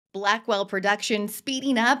Blackwell production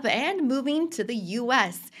speeding up and moving to the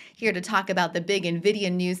US. Here to talk about the big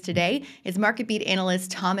NVIDIA news today is market beat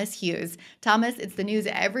analyst Thomas Hughes. Thomas, it's the news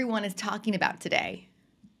everyone is talking about today.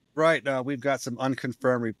 Right. We've got some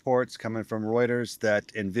unconfirmed reports coming from Reuters that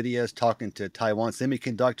NVIDIA is talking to Taiwan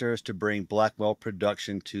Semiconductors to bring Blackwell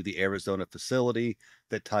production to the Arizona facility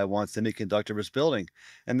that Taiwan Semiconductor is building.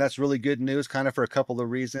 And that's really good news, kind of for a couple of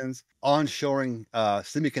reasons. Onshoring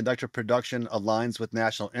semiconductor production aligns with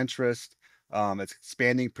national interest. It's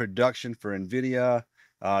expanding production for NVIDIA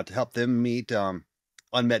to help them meet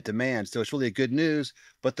unmet demand. So it's really good news,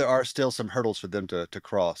 but there are still some hurdles for them to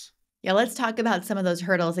cross. Yeah, let's talk about some of those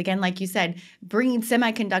hurdles. Again, like you said, bringing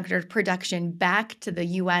semiconductor production back to the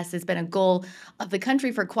US has been a goal of the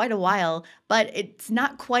country for quite a while, but it's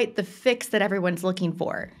not quite the fix that everyone's looking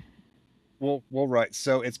for. Right.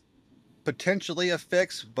 So it's potentially a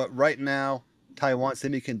fix, but right now, Taiwan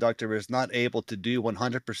Semiconductor is not able to do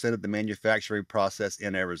 100% of the manufacturing process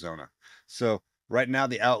in Arizona. So right now,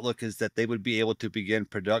 the outlook is that they would be able to begin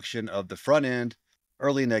production of the front end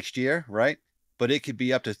early next year, right? But it could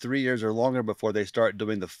be up to 3 years or longer before they start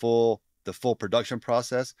doing the full production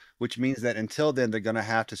process, which means that until then, they're going to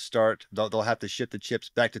have to start. They'll have to ship the chips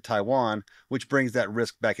back to Taiwan, which brings that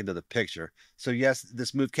risk back into the picture. So yes,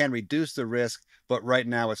 this move can reduce the risk, but right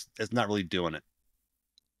now it's not really doing it.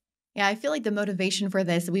 Yeah, I feel like the motivation for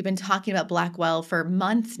this, we've been talking about Blackwell for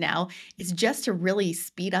months now, is just to really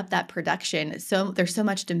speed up that production. So there's so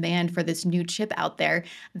much demand for this new chip out there.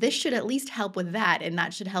 This should at least help with that, and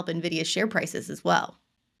that should help NVIDIA share prices as well.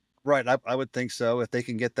 Right, I would think so. If they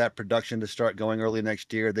can get that production to start going early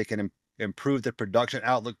next year, they can improve the production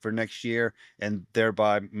outlook for next year and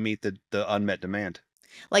thereby meet the unmet demand.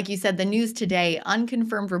 Like you said, the news today,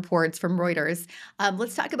 unconfirmed reports from Reuters.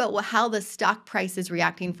 Let's talk about how the stock price is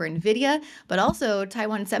reacting for NVIDIA, but also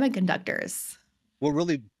Taiwan Semiconductors. Well,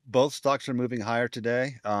 really, both stocks are moving higher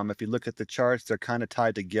today. If you look at the charts, they're kind of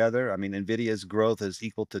tied together. I mean, Nvidia's growth is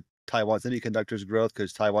equal to Taiwan Semiconductor's growth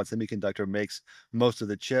because Taiwan Semiconductor makes most of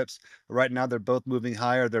the chips. Right now, they're both moving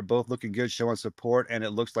higher. They're both looking good, showing support, and it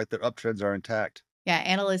looks like their uptrends are intact. Yeah,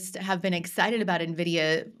 analysts have been excited about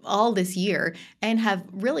NVIDIA all this year and have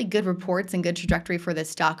really good reports and good trajectory for this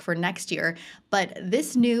stock for next year. But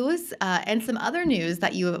this news and some other news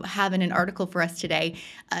that you have in an article for us today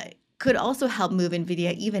could also help move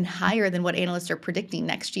NVIDIA even higher than what analysts are predicting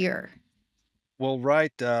next year. Well,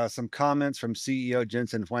 right. Some comments from CEO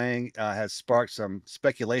Jensen Huang has sparked some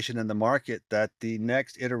speculation in the market that the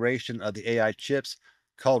next iteration of the AI chips,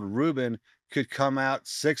 called Rubin, could come out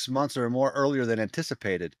 6 months or more earlier than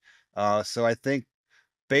anticipated. So I think,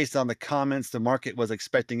 based on the comments, the market was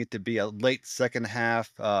expecting it to be a late second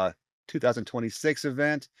half 2026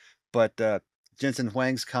 event, but Jensen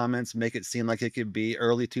Huang's comments make it seem like it could be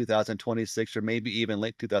early 2026 or maybe even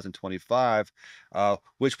late 2025,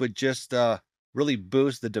 which would just really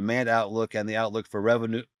boost the demand outlook and the outlook for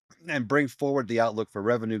revenue and bring forward the outlook for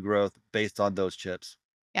revenue growth based on those chips.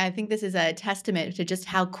 Yeah, I think this is a testament to just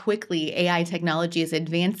how quickly AI technology is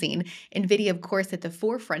advancing. NVIDIA, of course, at the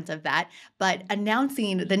forefront of that, but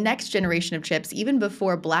announcing the next generation of chips, even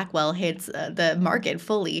before Blackwell hits the market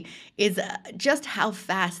fully, is just how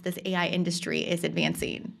fast this AI industry is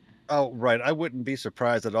advancing. Oh, right. I wouldn't be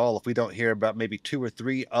surprised at all if we don't hear about maybe two or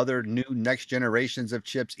three other new next generations of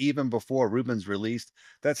chips even before Rubin's released.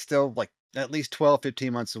 That's still like at least 12,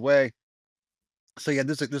 15 months away. So yeah,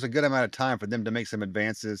 there's a good amount of time for them to make some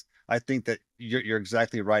advances. I think that you're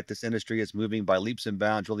exactly right. This industry is moving by leaps and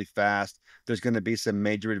bounds really fast. There's going to be some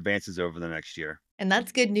major advances over the next year. And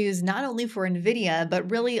that's good news not only for NVIDIA,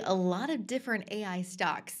 but really a lot of different AI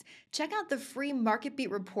stocks. Check out the free Market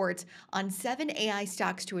Beat report on 7 AI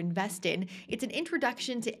stocks to invest in. It's an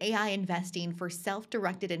introduction to AI investing for self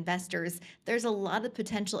directed investors. There's a lot of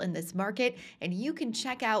potential in this market, and you can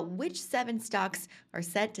check out which 7 stocks are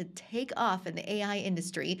set to take off in the AI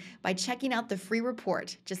industry by checking out the free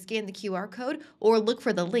report. Just scan the QR code or look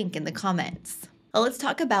for the link in the comments. Let's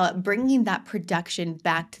talk about bringing that production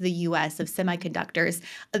back to the US of semiconductors.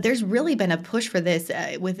 There's really been a push for this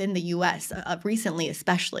within the US recently,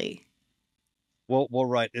 especially.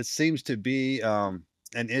 Right. It seems to be an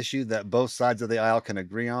issue that both sides of the aisle can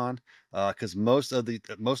agree on, because most of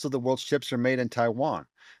the world's chips are made in Taiwan,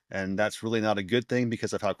 and that's really not a good thing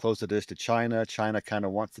because of how close it is to China. China kind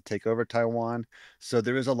of wants to take over Taiwan, so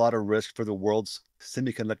there is a lot of risk for the world's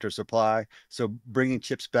semiconductor supply. So bringing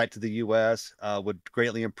chips back to the U.S. Would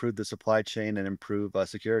greatly improve the supply chain and improve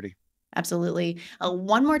security. Absolutely.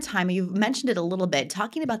 One more time, you've mentioned it a little bit,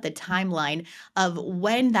 talking about the timeline of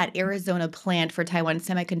when that Arizona plant for Taiwan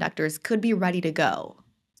Semiconductors could be ready to go.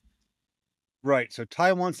 Right. So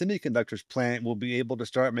Taiwan Semiconductor's plant will be able to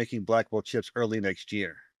start making Blackwell chips early next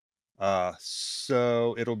year.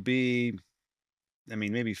 So it'll be, I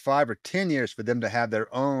mean, maybe 5 or 10 years for them to have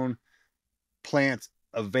their own plants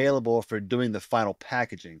available for doing the final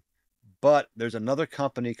packaging. But there's another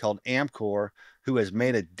company called Amcor who has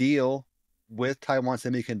made a deal with Taiwan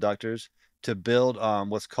Semiconductors to build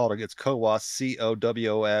what's called its CoWoS,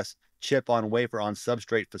 CoWoS chip on wafer on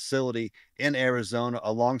substrate facility in Arizona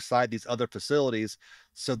alongside these other facilities.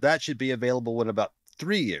 So that should be available in about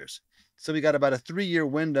 3 years. So we got about a 3 year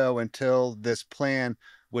window until this plan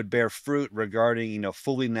would bear fruit regarding,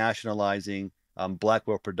 fully nationalizing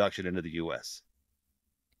Blackwell production into the US.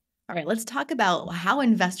 All right, let's talk about how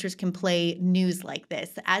investors can play news like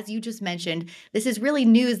this. As you just mentioned, this is really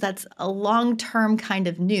news that's a long term kind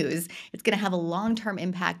of news. It's going to have a long term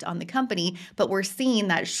impact on the company, but we're seeing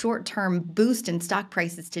that short term boost in stock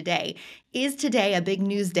prices today. Is today a big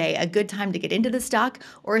news day, a good time to get into the stock,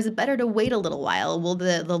 or is it better to wait a little while? Will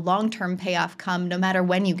the long term payoff come no matter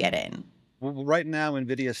when you get in? Well, right now,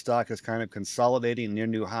 NVIDIA stock is kind of consolidating near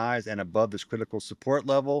new highs and above this critical support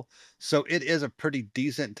level. So it is a pretty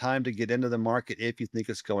decent time to get into the market if you think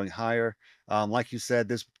it's going higher. Like you said,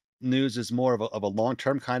 this news is more of a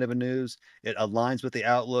long-term kind of a news. It aligns with the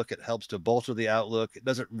outlook. It helps to bolster the outlook. It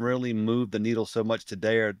doesn't really move the needle so much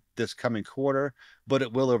today or this coming quarter, but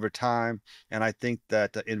it will over time. And I think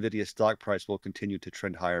that NVIDIA stock price will continue to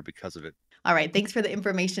trend higher because of it. All right, thanks for the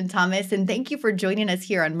information, Thomas, and thank you for joining us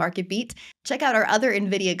here on Market Beat. Check out our other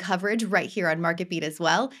NVIDIA coverage right here on Market Beat as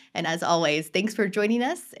well. And as always, thanks for joining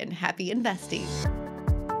us and happy investing.